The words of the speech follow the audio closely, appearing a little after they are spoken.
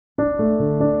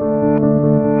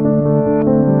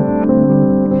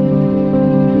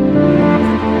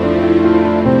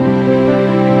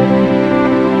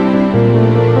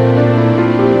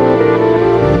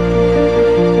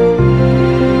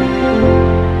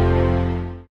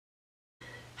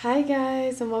Hi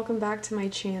guys, and welcome back to my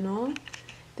channel.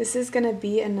 This is going to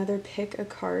be another pick a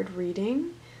card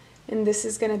reading, and this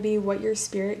is going to be what your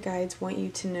spirit guides want you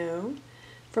to know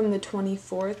from the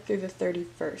 24th through the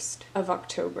 31st of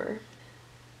October.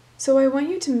 So I want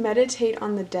you to meditate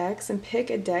on the decks and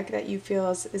pick a deck that you feel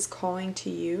is calling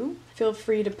to you. Feel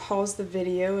free to pause the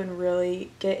video and really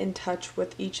get in touch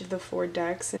with each of the 4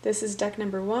 decks. This is deck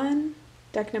number 1,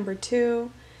 deck number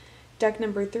 2, deck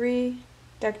number 3,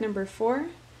 deck number 4.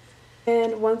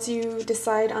 And once you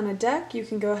decide on a deck, you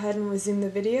can go ahead and resume the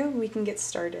video and we can get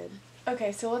started.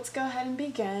 Okay, so let's go ahead and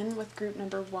begin with group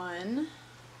number 1.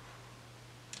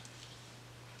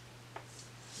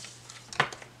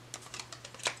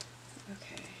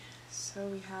 Okay, so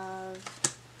we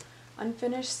have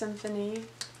Unfinished Symphony,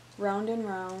 Round and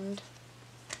Round,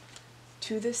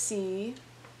 To the Sea,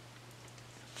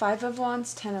 5 of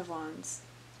Wands, 10 of Wands.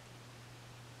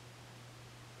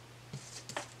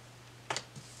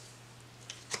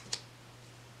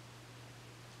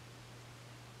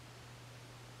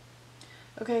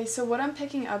 Okay, so what I'm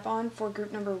picking up on for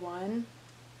group number 1,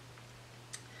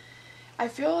 I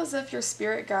feel as if your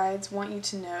spirit guides want you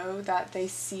to know that they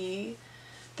see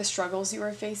the struggles you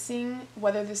are facing,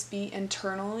 whether this be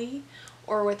internally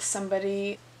or with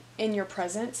somebody in your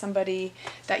present, somebody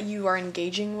that you are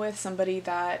engaging with, somebody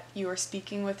that you are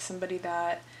speaking with, somebody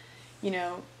that,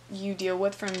 you deal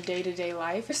with from day-to-day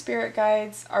life. Your spirit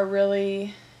guides are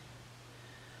really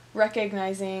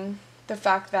recognizing the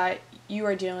fact that you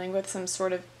are dealing with some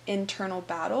sort of internal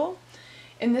battle,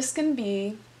 and this can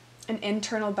be an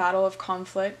internal battle of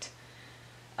conflict,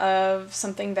 of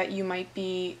something that you might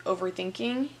be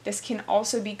overthinking. This can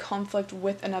also be conflict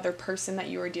with another person that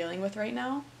you are dealing with right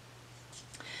now.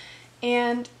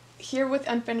 And here with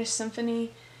Unfinished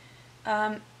Symphony,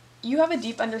 you have a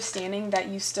deep understanding that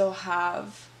you still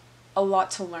have a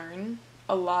lot to learn,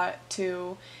 a lot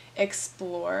to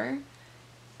explore.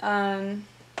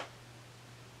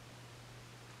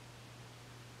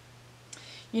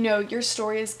 Your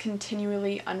story is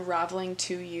continually unraveling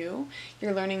to you.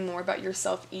 You're learning more about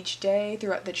yourself each day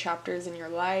throughout the chapters in your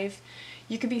life.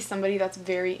 You could be somebody that's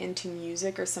very into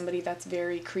music or somebody that's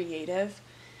very creative,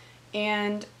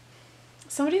 and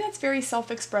somebody that's very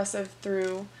self-expressive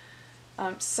through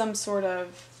some sort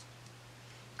of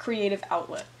creative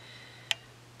outlet.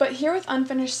 But here with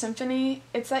Unfinished Symphony,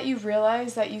 it's that you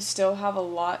realize that you still have a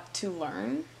lot to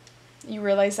learn. You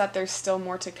realize that there's still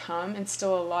more to come and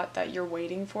still a lot that you're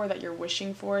waiting for, that you're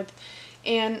wishing for.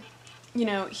 And,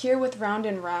 here with Round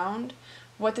and Round,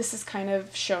 what this is kind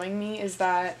of showing me is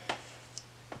that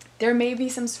there may be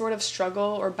some sort of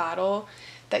struggle or battle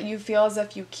that you feel as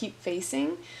if you keep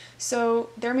facing. So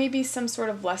there may be some sort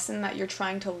of lesson that you're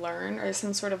trying to learn, or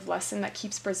some sort of lesson that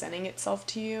keeps presenting itself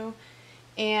to you.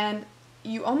 And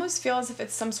you almost feel as if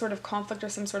it's some sort of conflict or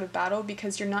some sort of battle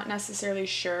because you're not necessarily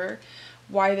sure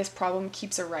why this problem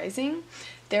keeps arising.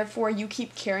 Therefore, you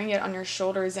keep carrying it on your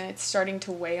shoulders and it's starting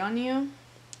to weigh on you.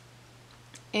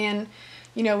 And,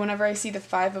 whenever I see the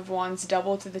 5 of Wands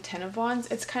double to the 10 of Wands,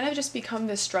 it's kind of just become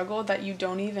this struggle that you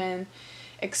don't even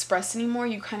express anymore.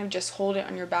 You kind of just hold it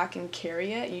on your back and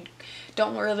carry it. You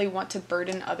don't really want to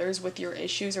burden others with your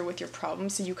issues or with your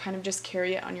problems, so you kind of just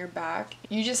carry it on your back.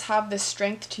 You just have this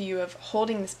strength to you of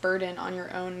holding this burden on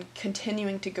your own,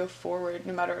 continuing to go forward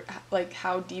no matter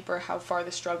how deep or how far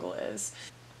the struggle is.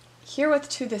 Here with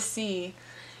To the Sea,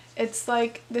 it's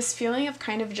like this feeling of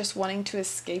kind of just wanting to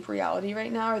escape reality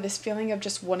right now, or this feeling of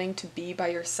just wanting to be by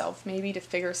yourself, maybe to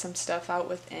figure some stuff out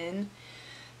within.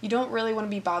 You don't really want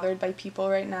to be bothered by people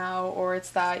right now, or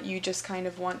it's that you just kind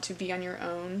of want to be on your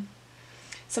own.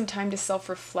 Some time to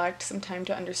self-reflect, some time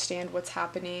to understand what's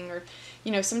happening, or,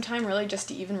 some time really just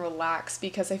to even relax,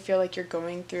 because I feel like you're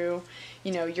going through,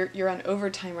 you're on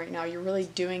overtime right now. You're really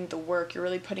doing the work. You're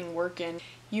really putting work in.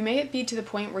 You may be to the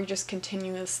point where you're just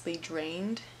continuously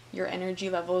drained. Your energy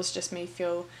levels just may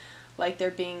feel like they're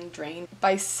being drained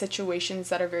by situations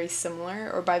that are very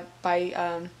similar, or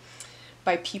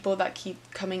by people that keep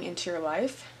coming into your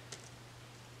life.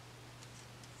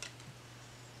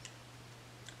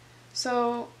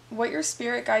 So what your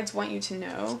spirit guides want you to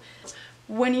know,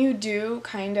 when you do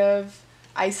kind of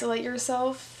isolate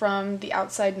yourself from the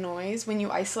outside noise, when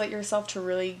you isolate yourself to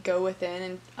really go within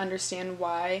and understand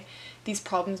why these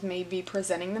problems may be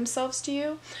presenting themselves to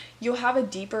you, you'll have a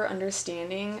deeper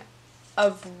understanding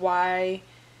of why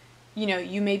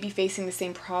you may be facing the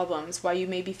same problems, why you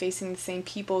may be facing the same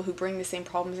people who bring the same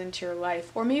problems into your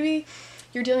life. Or maybe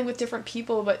you're dealing with different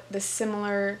people but a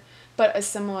similar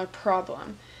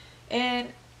problem. And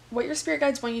what your spirit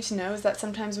guides want you to know is that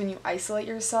sometimes when you isolate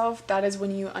yourself, that is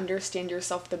when you understand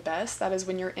yourself the best. That is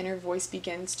when your inner voice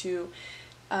begins to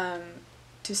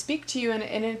to speak to you,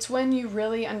 and it's when you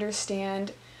really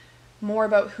understand more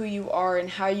about who you are and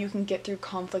how you can get through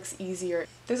conflicts easier.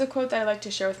 There's a quote that I like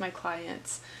to share with my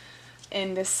clients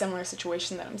in this similar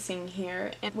situation that I'm seeing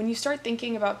here. And when you start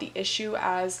thinking about the issue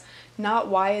as not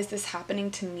why is this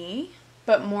happening to me,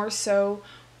 but more so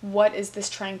what is this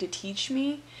trying to teach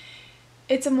me,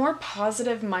 it's a more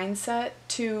positive mindset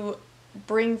to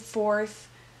bring forth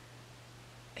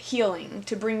healing,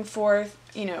 to bring forth,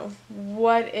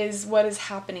 what is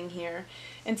happening here,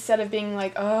 instead of being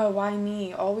like, oh, why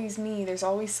me, always me, there's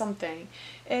always something.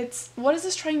 It's, what is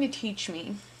this trying to teach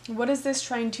me? What is this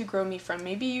trying to grow me from?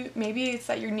 Maybe it's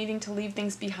that you're needing to leave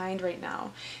things behind right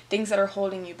now, things that are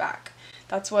holding you back.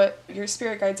 That's what your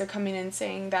spirit guides are coming in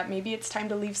saying, that maybe it's time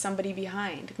to leave somebody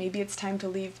behind. Maybe it's time to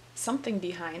leave something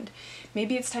behind.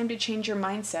 Maybe it's time to change your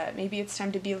mindset. Maybe it's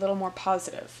time to be a little more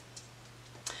positive.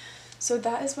 So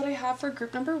that is what I have for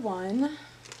group number 1.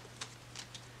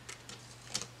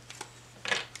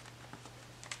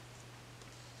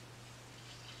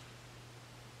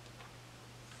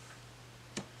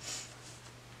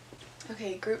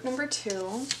 Okay, group number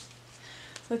 2.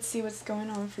 Let's see what's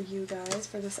going on for you guys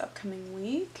for this upcoming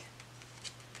week.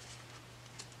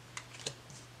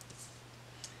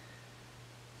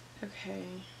 Okay.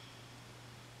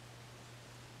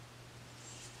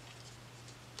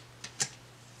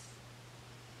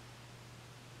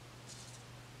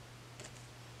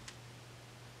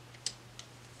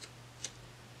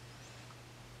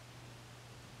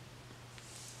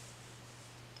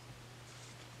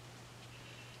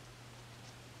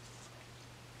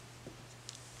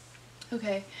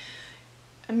 Okay,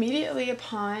 immediately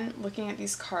upon looking at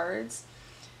these cards,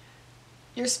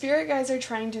 your spirit guides are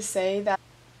trying to say that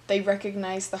they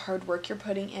recognize the hard work you're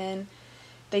putting in.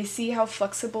 They see how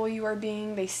flexible you are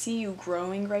being. They see you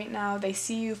growing right now. They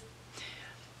see you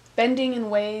bending in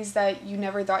ways that you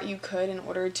never thought you could in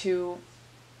order to,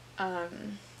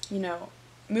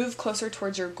 move closer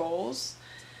towards your goals.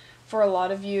 For a lot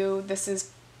of you, this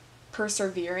is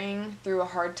persevering through a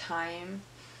hard time,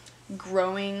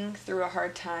 growing through a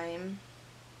hard time,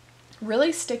 really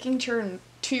sticking to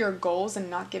your goals and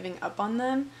not giving up on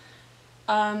them.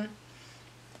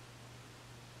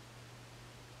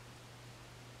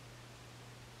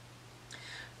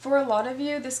 For a lot of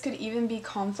you, this could even be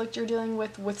conflict you're dealing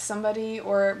with somebody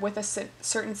or with a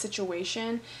certain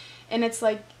situation, and it's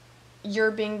like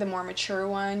you're being the more mature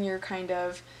one. You're kind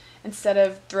of, instead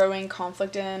of throwing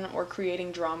conflict in or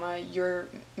creating drama, you're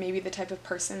maybe the type of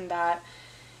person that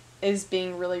is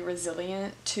being really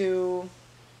resilient to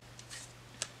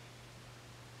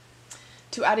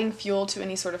adding fuel to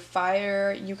any sort of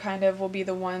fire. You kind of will be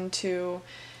the one to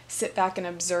sit back and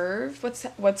observe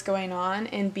what's going on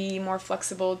and be more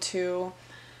flexible to,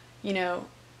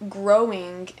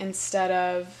 growing instead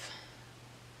of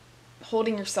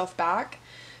holding yourself back.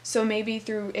 So maybe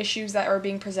through issues that are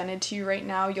being presented to you right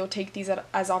now, you'll take these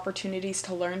as opportunities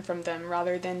to learn from them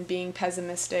rather than being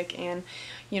pessimistic and,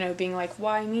 being like,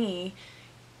 why me?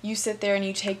 You sit there and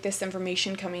you take this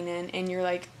information coming in and you're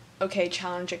like, okay,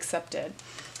 challenge accepted.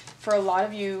 For a lot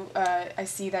of you, I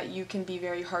see that you can be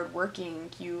very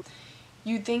hardworking. You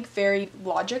think very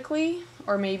logically,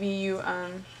 or maybe you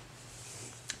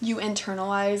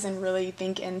internalize and really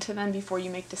think into them before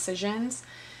you make decisions.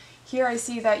 Here I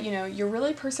see that, you're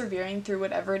really persevering through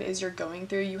whatever it is you're going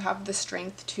through. You have the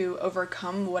strength to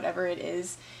overcome whatever it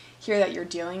is here that you're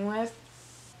dealing with.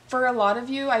 For a lot of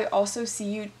you, I also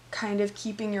see you kind of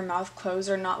keeping your mouth closed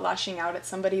or not lashing out at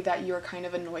somebody that you're kind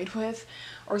of annoyed with,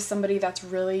 or somebody that's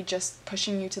really just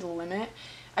pushing you to the limit.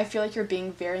 I feel like you're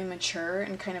being very mature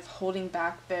and kind of holding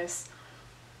back this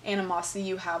animosity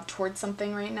you have towards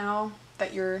something right now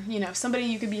that you're, somebody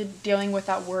you could be dealing with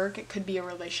at work. It could be a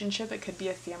relationship, it could be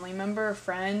a family member, a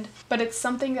friend, but it's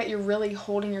something that you're really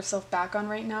holding yourself back on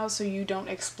right now so you don't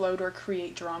explode or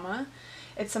create drama.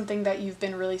 It's something that you've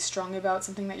been really strong about,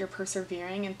 something that you're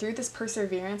persevering, and through this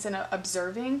perseverance and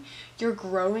observing, you're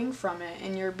growing from it,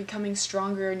 and you're becoming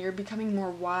stronger, and you're becoming more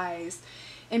wise.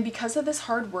 And because of this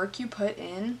hard work you put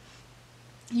in,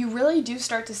 you really do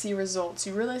start to see results.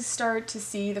 You really start to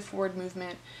see the forward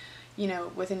movement,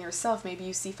 within yourself. Maybe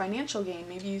you see financial gain,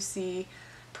 maybe you see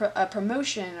a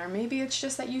promotion, or maybe it's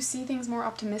just that you see things more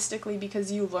optimistically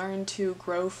because you learn to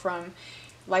grow from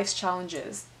life's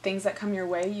challenges. Things that come your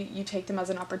way, you take them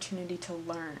as an opportunity to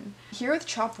learn. Here with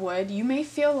Chop Wood, you may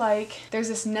feel like there's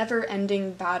this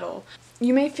never-ending battle.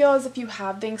 You may feel as if you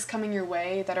have things coming your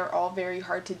way that are all very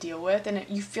hard to deal with, and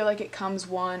you feel like it comes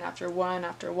one after one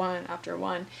after one after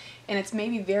one, and it's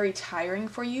maybe very tiring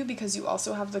for you because you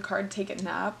also have the card Take a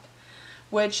Nap,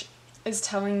 which is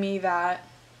telling me that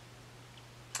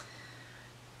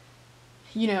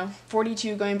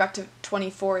 42 going back to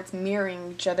 24, it's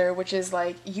mirroring each other, which is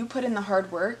like you put in the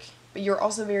hard work, but you're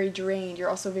also very drained. You're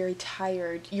also very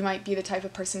tired. You might be the type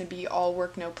of person to be all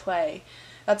work, no play.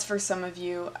 That's for some of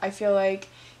you. I feel like,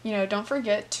 don't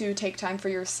forget to take time for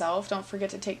yourself. Don't forget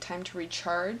to take time to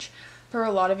recharge. For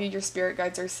a lot of you, your spirit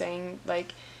guides are saying,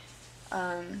 like,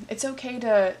 it's okay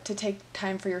to take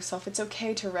time for yourself. It's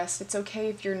okay to rest. It's okay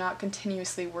if you're not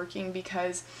continuously working,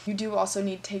 because you do also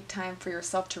need to take time for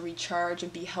yourself to recharge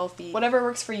and be healthy. Whatever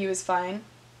works for you is fine.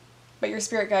 But your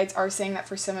spirit guides are saying that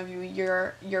for some of you,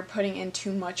 you're putting in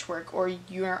too much work, or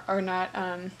you are not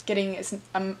getting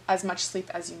as much sleep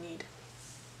as you need.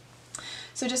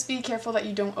 So just be careful that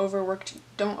you don't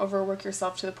overwork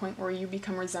yourself to the point where you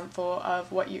become resentful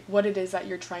of what it is that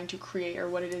you're trying to create, or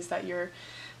what it is that you're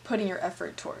putting your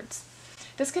effort towards.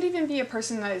 This could even be a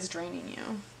person that is draining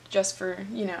you. Just for,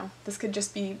 this could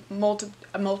just be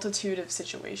a multitude of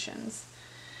situations.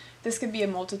 This could be a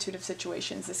multitude of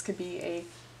situations. This could be a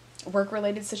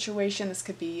work-related situation. This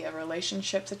could be a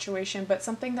relationship situation, but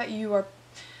something that you are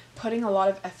putting a lot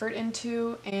of effort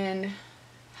into and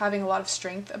having a lot of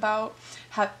strength about,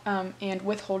 and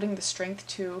withholding the strength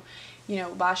to,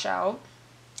 lash out,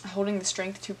 holding the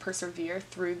strength to persevere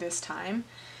through this time,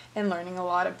 and learning a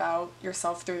lot about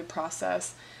yourself through the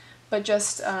process. But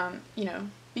just,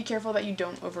 be careful that you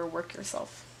don't overwork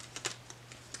yourself.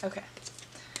 Okay,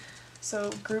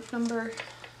 so group number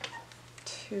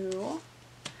 2.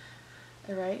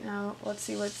 Alright, now let's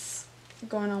see what's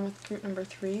going on with group number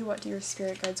 3. What do your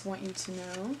spirit guides want you to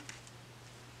know?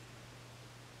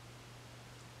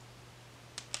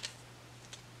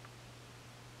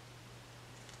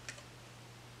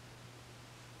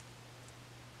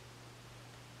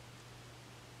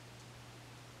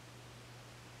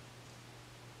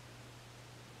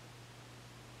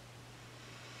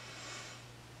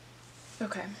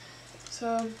 Okay,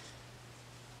 so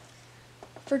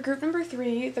for group number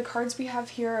 3, the cards we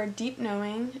have here are Deep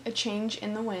Knowing, A Change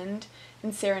in the Wind,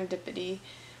 and Serendipity,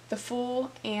 the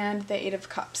Fool, and the 8 of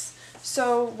Cups.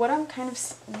 So what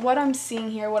I'm seeing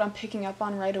here, what I'm picking up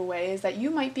on right away, is that you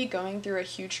might be going through a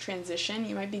huge transition.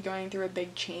 You might be going through a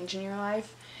big change in your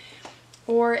life.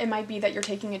 Or it might be that you're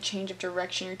taking a change of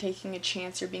direction, you're taking a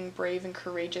chance, you're being brave and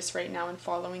courageous right now and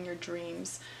following your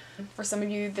dreams. For some of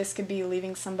you, this could be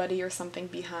leaving somebody or something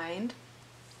behind.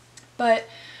 But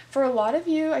for a lot of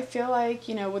you, I feel like,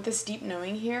 with this deep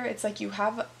knowing here, it's like you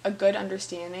have a good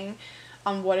understanding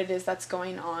on what it is that's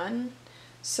going on.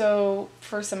 So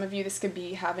for some of you, this could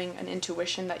be having an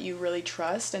intuition that you really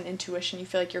trust, an intuition you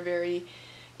feel like you're very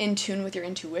in tune with your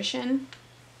intuition.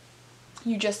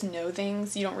 You just know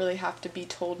things. You don't really have to be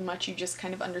told much. You just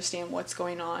kind of understand what's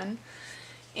going on.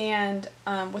 And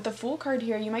with the Fool card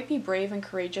here, you might be brave and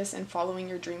courageous in following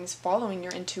your dreams, following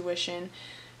your intuition.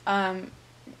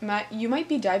 You might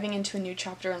be diving into a new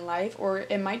chapter in life, or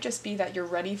it might just be that you're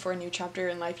ready for a new chapter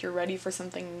in life. You're ready for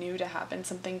something new to happen,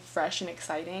 something fresh and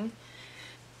exciting.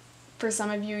 For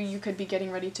some of you, you could be getting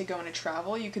ready to go on a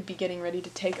travel. You could be getting ready to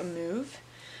take a move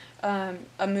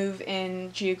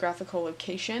in geographical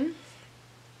location.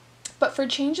 But for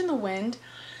change in the wind,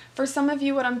 for some of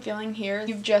you, what I'm feeling here,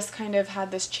 you've just kind of had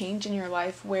this change in your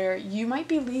life where you might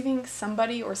be leaving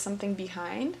somebody or something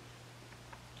behind.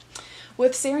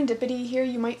 With serendipity here,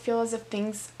 you might feel as if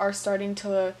things are starting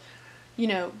to,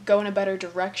 go in a better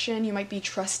direction. You might be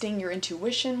trusting your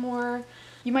intuition more.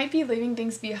 You might be leaving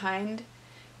things behind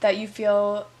that you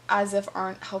feel as if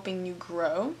aren't helping you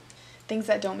grow. Things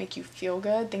that don't make you feel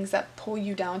good, things that pull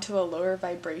you down to a lower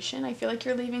vibration. I feel like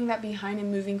you're leaving that behind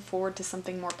and moving forward to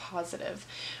something more positive.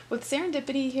 With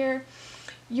serendipity here,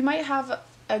 you might have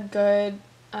a good,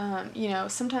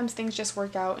 sometimes things just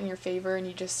work out in your favor and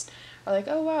you just are like,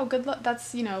 oh wow, good luck,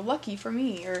 that's, lucky for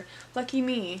me, or lucky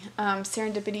me.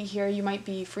 Serendipity here, you might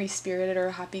be free-spirited or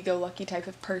a happy-go-lucky type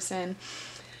of person.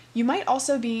 You might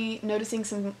also be noticing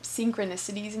some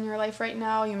synchronicities in your life right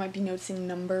now. You might be noticing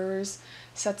numbers,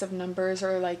 sets of numbers,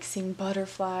 or like seeing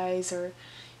butterflies, or,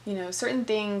 certain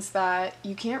things that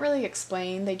you can't really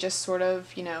explain. They just sort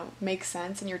of, make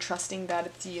sense, and you're trusting that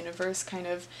it's the universe kind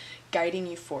of guiding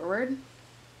you forward.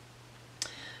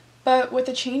 But with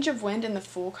the change of wind in the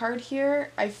Fool card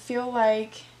here, I feel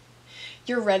like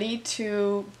you're ready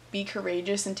to be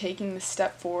courageous and taking the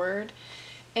step forward.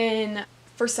 And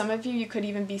for some of you, you could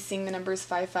even be seeing the numbers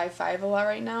 555 a lot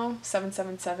right now,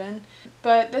 777.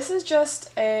 But this is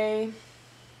just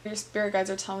your spirit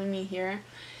guides are telling me here,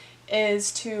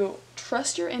 is to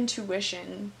trust your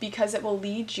intuition, because it will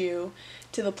lead you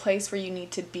to the place where you need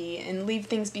to be and leave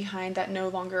things behind that no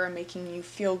longer are making you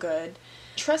feel good.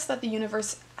 Trust that the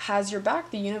universe has your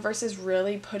back. The universe is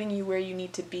really putting you where you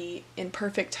need to be in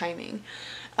perfect timing.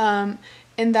 And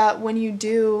that when you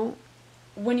do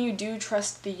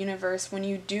trust the universe, when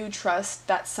you do trust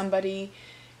that somebody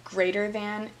greater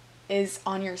than is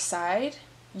on your side,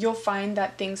 you'll find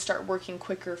that things start working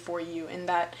quicker for you, and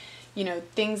that,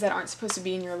 things that aren't supposed to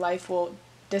be in your life will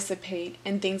dissipate,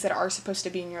 and things that are supposed to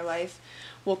be in your life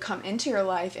will come into your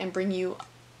life and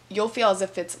you'll feel as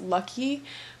if it's lucky,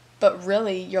 but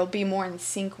really you'll be more in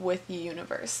sync with the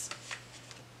universe.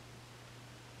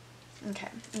 Okay,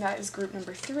 and that is group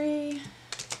number 3.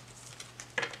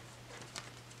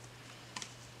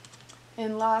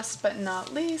 And last but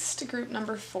not least, group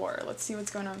number 4. Let's see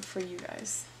what's going on for you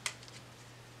guys.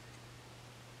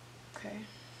 Okay.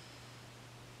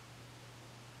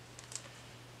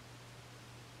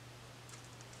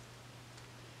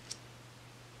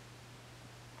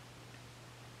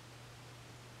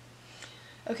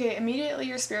 Okay, immediately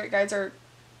your spirit guides are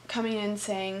coming in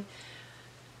saying,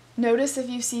 notice if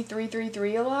you see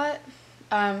 333 a lot.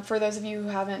 For those of you who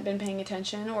haven't been paying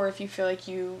attention, or if you feel like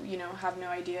you have no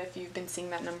idea if you've been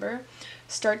seeing that number,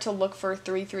 start to look for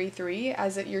 333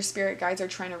 as your spirit guides are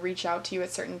trying to reach out to you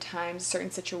at certain times,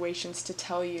 certain situations to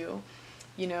tell you,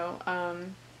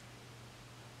 to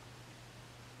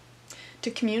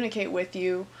communicate with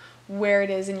you where it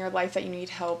is in your life that you need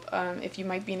help. If you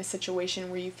might be in a situation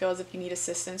where you feel as if you need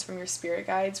assistance from your spirit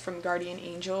guides, from guardian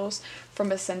angels,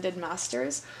 from ascended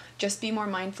masters, just be more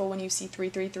mindful when you see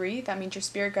 333. That means your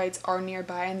spirit guides are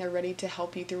nearby and they're ready to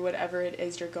help you through whatever it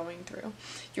is you're going through.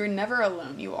 You're never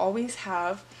alone. You always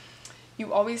have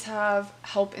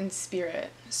help in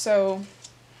spirit. So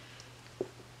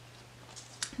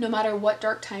no matter what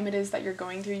dark time it is that you're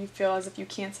going through, you feel as if you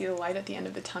can't see the light at the end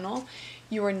of the tunnel,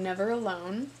 you are never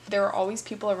alone. There are always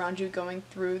people around you going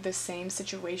through the same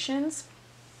situations.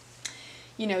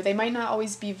 They might not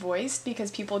always be voiced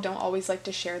because people don't always like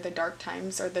to share the dark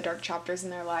times or the dark chapters in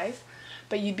their life,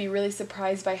 but you'd be really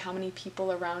surprised by how many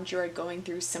people around you are going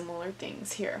through similar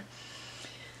things here.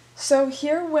 So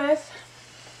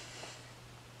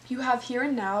you have here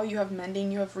and now, you have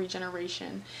mending, you have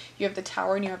regeneration, you have the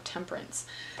Tower, and you have temperance.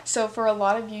 So for a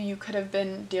lot of you, you could have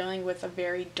been dealing with a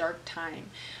very dark time.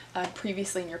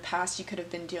 Previously in your past, you could have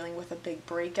been dealing with a big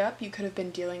breakup. You could have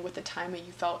been dealing with a time that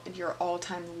you felt at your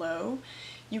all-time low.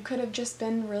 You could have just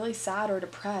been really sad or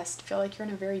depressed, feel like you're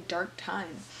in a very dark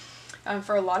time.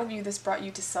 For a lot of you, this brought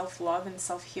you to self-love and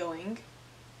self-healing.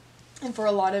 And for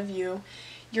a lot of you,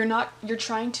 you're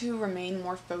trying to remain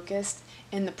more focused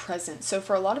in the present. So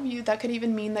for a lot of you, that could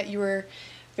even mean that you were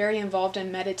very involved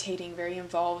in meditating, very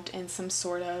involved in some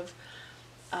sort of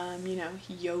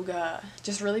yoga,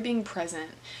 just really being present,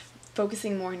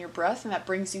 focusing more on your breath, and that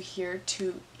brings you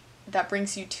to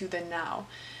the now.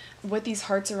 With these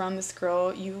hearts around this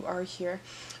girl, you are here.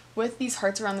 With these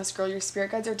hearts around this girl, your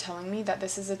spirit guides are telling me that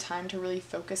this is a time to really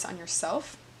focus on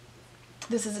yourself.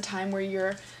 This is a time where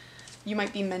you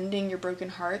might be mending your broken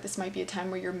heart. This might be a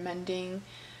time where you're mending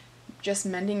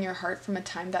your heart from a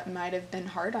time that might have been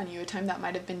hard on you, a time that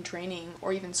might have been draining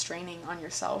or even straining on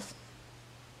yourself.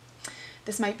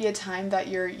 This might be a time that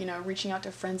you're, reaching out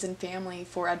to friends and family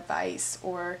for advice,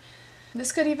 or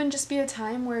this could even just be a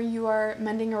time where you are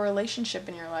mending a relationship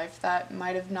in your life that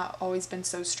might have not always been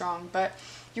so strong, but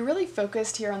you're really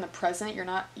focused here on the present.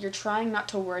 You're trying not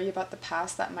to worry about the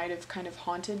past that might have kind of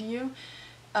haunted you.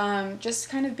 Just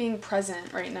kind of being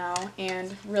present right now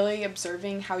and really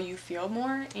observing how you feel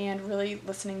more, and really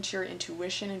listening to your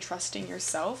intuition and trusting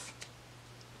yourself.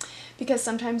 Because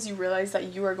sometimes you realize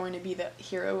that you are going to be the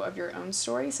hero of your own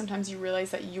story. Sometimes you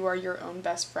realize that you are your own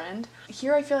best friend.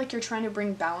 Here I feel like you're trying to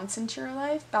bring balance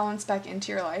back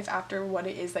into your life after what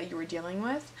it is that you were dealing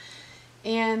with.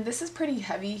 And this is pretty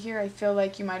heavy here. I feel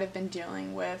like you might have been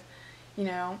dealing with,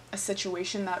 a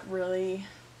situation that really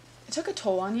took a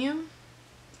toll on you.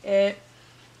 It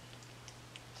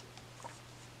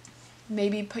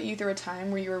maybe put you through a time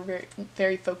where you were very,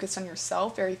 very focused on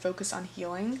yourself, very focused on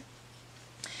healing.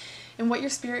 And what your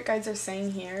spirit guides are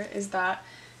saying here is that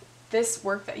this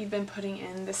work that you've been putting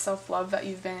in, this self-love that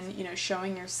you've been,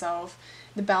 showing yourself,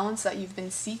 the balance that you've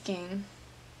been seeking,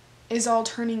 is all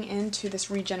turning into this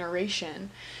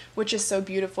regeneration, which is so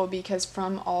beautiful, because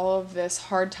from all of this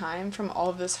hard time, from all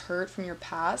of this hurt from your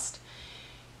past,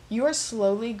 you are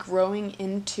slowly growing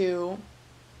into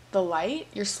the light.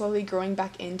 You're slowly growing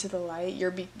back into the light.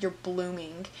 You're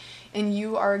blooming, and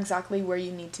you are exactly where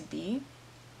you need to be.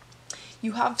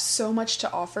 You have so much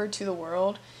to offer to the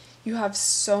world. You have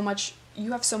so much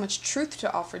truth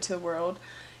to offer to the world,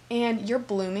 and you're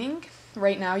blooming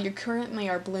right now. You currently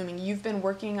are blooming. You've been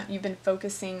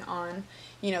focusing on,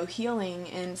 healing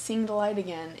and seeing the light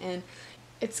again, and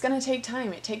it's going to take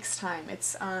time. It takes time.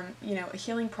 It's, you know, a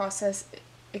healing process.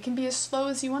 It can be as slow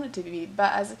as you want it to be,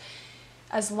 but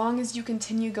as long as you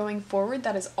continue going forward,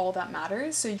 that is all that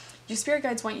matters. So your spirit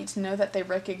guides want you to know that they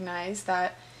recognize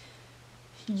that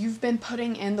you've been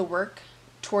putting in the work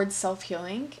towards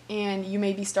self-healing, and you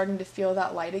may be starting to feel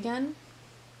that light again.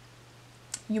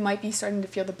 You might be starting to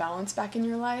feel the balance back in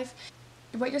your life.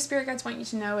 What your spirit guides want you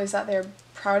to know is that they're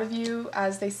proud of you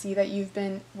as they see that you've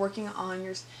been working on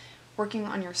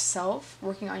yourself,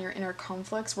 working on your inner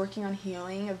conflicts, working on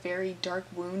healing a very dark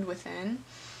wound within,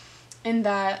 and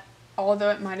that although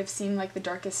it might have seemed like the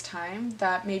darkest time,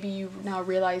 that maybe you now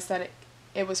realize that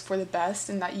it was for the best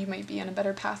and that you might be on a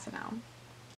better path now.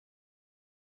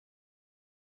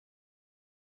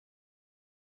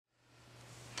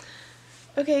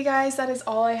 Okay guys, that is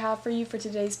all I have for you for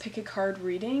today's Pick a Card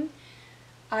reading.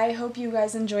 I hope you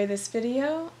guys enjoy this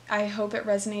video. I hope it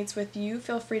resonates with you.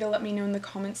 Feel free to let me know in the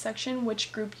comments section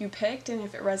which group you picked and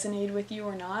if it resonated with you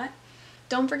or not.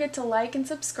 Don't forget to like and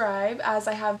subscribe, as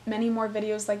I have many more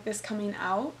videos like this coming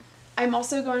out. I'm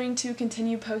also going to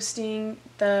continue posting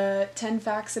the 10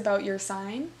 facts about your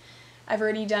sign. I've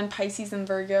already done Pisces and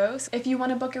Virgo. So if you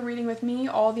want to book a reading with me,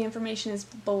 all the information is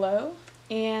below.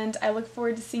 And I look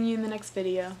forward to seeing you in the next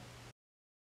video.